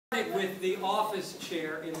With the office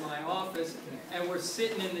chair in my office, and we're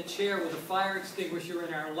sitting in the chair with a fire extinguisher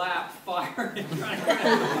in our lap, firing.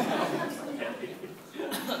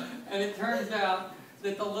 And it turns out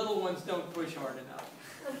that the little ones don't push hard enough.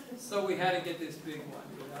 So we had to get this big one,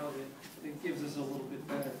 you know, it gives us a little bit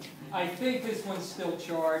better. I think this one's still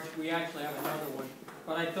charged. We actually have another one,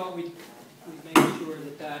 but I thought we'd make sure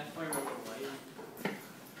that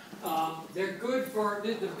they're good for,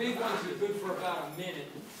 the big ones are good for about a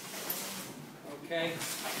minute. Okay?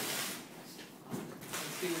 Let's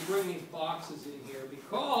see, we bring these boxes in here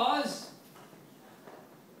because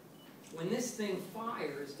when this thing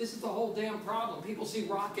fires, this is the whole damn problem. People see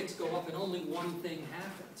rockets go up and only one thing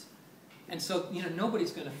happens. And so, you know,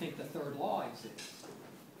 nobody's going to think the third law exists.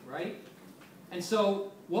 Right? And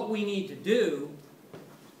so what we need to do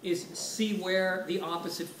is see where the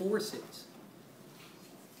opposite force is.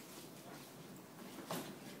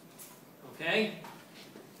 Okay?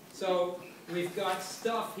 So we've got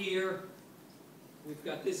stuff here. We've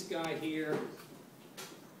got this guy here.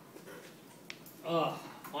 I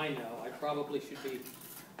know. I probably should be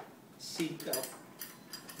seatbelt.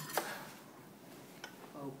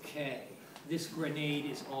 Okay. This grenade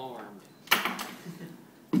is armed.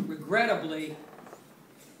 Regrettably,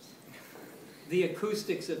 the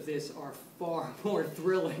acoustics of this are far more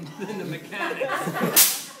thrilling than the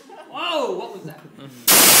mechanics. Whoa! What was that?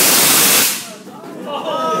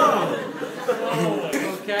 Oh,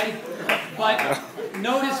 okay, but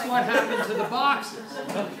notice what happened to the boxes,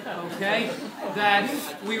 okay, that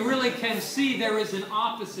we really can see there is an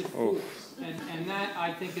opposite force, and that,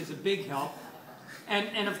 I think, is a big help.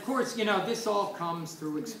 And of course, you know, this all comes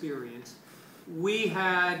through experience. We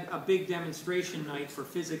had a big demonstration night for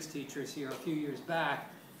physics teachers here a few years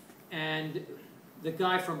back, and the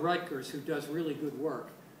guy from Rutgers, who does really good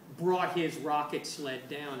work, brought his rocket sled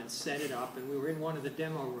down and set it up, and we were in one of the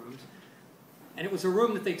demo rooms. And it was a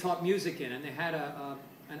room that they taught music in, and they had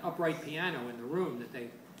an upright piano in the room that they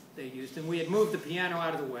used. And we had moved the piano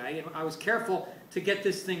out of the way, and I was careful to get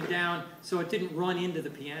this thing down so it didn't run into the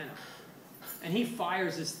piano. And he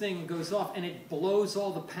fires this thing and goes off, and it blows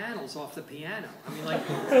all the panels off the piano. I mean, like,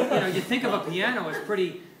 you know, you think of a piano as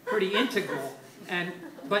pretty integral,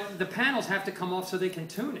 but the panels have to come off so they can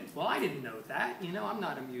tune it. Well, I didn't know that. You know, I'm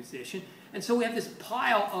not a musician. And so we have this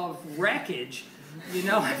pile of wreckage. You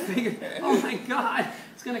know, I figured, oh my God,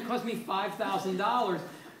 it's going to cost me $5,000.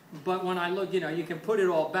 But when I look, you know, you can put it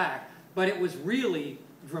all back. But it was really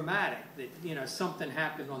dramatic that, you know, something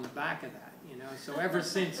happened on the back of that. You know, so ever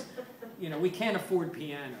since, you know, we can't afford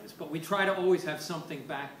pianos, but we try to always have something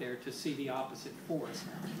back there to see the opposite force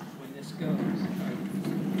when this goes.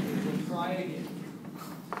 We'll try again.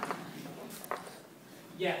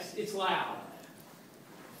 Yes, it's loud.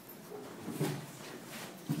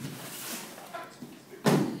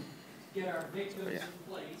 Get our victims in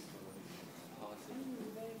place.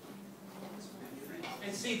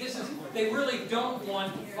 And see, this is, they really don't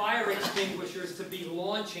want fire extinguishers to be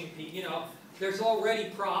launching people. You know, there's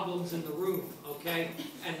already problems in the room, okay?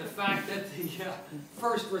 And the fact that the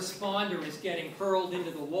first responder is getting hurled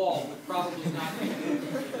into the wall would probably not be good,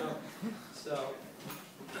 you know? So.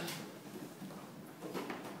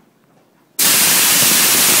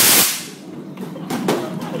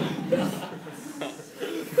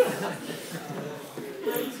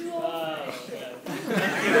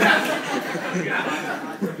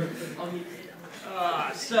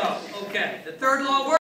 Okay, the third law works.